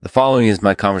The following is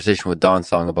my conversation with Dawn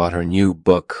Song about her new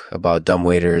book about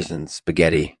dumbwaiters and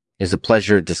spaghetti. It's a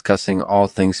pleasure discussing all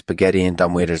things spaghetti and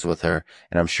dumbwaiters with her,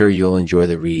 and I'm sure you'll enjoy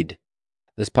the read.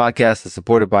 This podcast is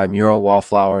supported by Mural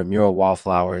Wallflower. Mural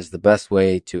Wallflower is the best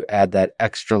way to add that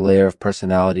extra layer of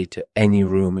personality to any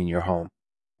room in your home.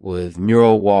 With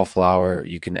Mural Wallflower,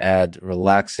 you can add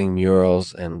relaxing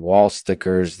murals and wall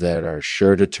stickers that are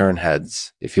sure to turn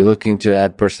heads. If you're looking to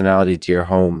add personality to your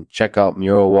home, check out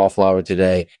Mural Wallflower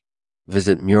today.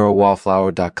 Visit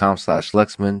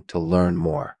muralwallflower.com/Lexman to learn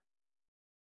more.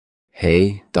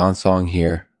 Hey, Dawn Song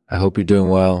here. I hope you're doing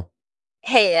well.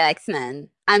 Hey, Lexman.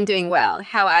 I'm doing well.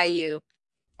 How are you?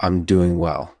 I'm doing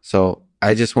well. So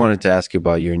I just wanted to ask you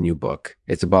about your new book.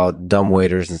 It's about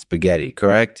dumbwaiters and spaghetti,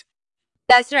 correct?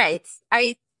 That's right.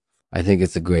 I think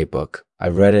it's a great book. I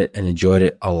read it and enjoyed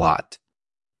it a lot.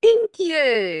 Thank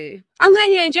you. I'm glad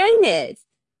you're enjoying it.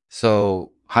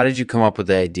 So how did you come up with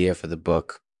the idea for the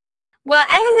book? Well,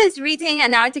 I was reading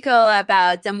an article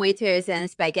about dumbwaiters and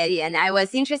spaghetti, and I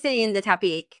was interested in the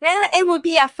topic. Well, it would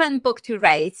be a fun book to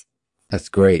write. That's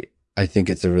great. I think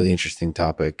it's a really interesting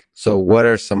topic. So what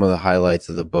are some of the highlights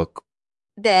of the book?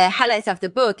 The highlights of the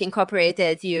book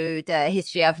incorporated the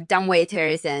history of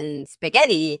dumbwaiters and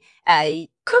spaghetti, a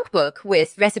cookbook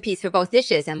with recipes for both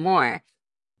dishes and more.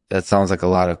 That sounds like a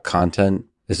lot of content.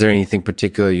 Is there anything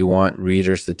particular you want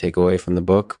readers to take away from the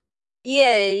book?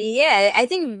 Yeah. I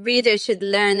think readers should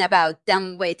learn about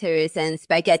dumbwaiters and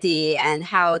spaghetti and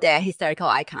how they're historical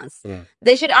icons. Yeah.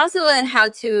 They should also learn how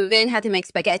to make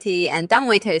spaghetti and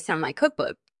dumbwaiters from my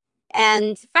cookbook.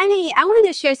 And finally, I want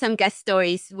to share some guest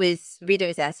stories with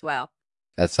readers as well.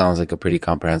 That sounds like a pretty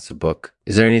comprehensive book.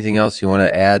 Is there anything else you want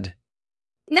to add?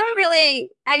 Not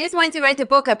really. I just want to write a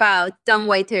book about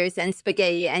dumbwaiters and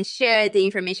spaghetti and share the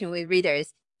information with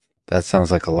readers. That sounds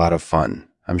like a lot of fun.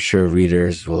 I'm sure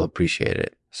readers will appreciate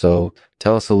it. So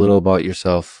tell us a little about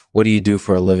yourself. What do you do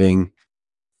for a living?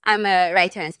 I'm a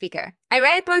writer and speaker. I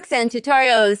write books and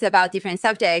tutorials about different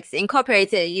subjects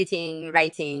incorporated using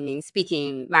writing,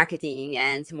 speaking, marketing,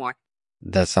 and more.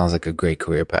 That sounds like a great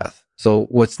career path. So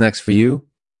what's next for you?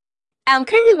 I'm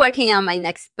currently working on my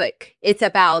next book. It's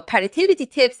about productivity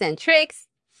tips and tricks.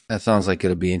 That sounds like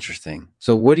it'll be interesting.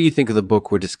 So what do you think of the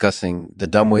book we're discussing, the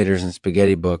Dumbwaiters and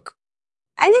Spaghetti book?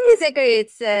 I think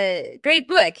it's a great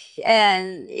book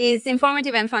and it's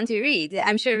informative and fun to read.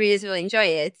 I'm sure readers will enjoy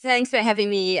it. Thanks for having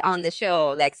me on the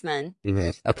show, Lexman.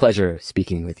 A pleasure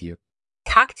speaking with you.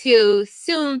 Talk to you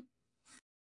soon.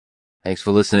 Thanks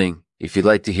for listening. If you'd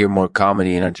like to hear more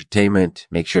comedy and entertainment,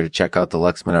 make sure to check out the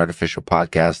Lexman Artificial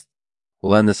Podcast.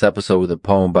 We'll end this episode with a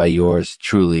poem by yours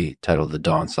truly titled The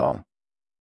Dawn Song.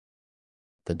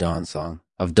 The Dawn Song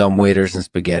of dumbwaiters and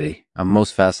spaghetti. I'm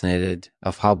most fascinated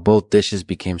of how both dishes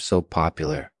became so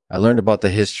popular. I learned about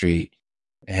the history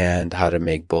and how to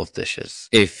make both dishes.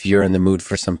 If you're in the mood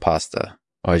for some pasta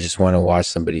or just want to watch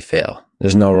somebody fail,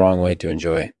 there's no wrong way to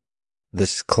enjoy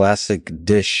this classic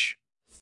dish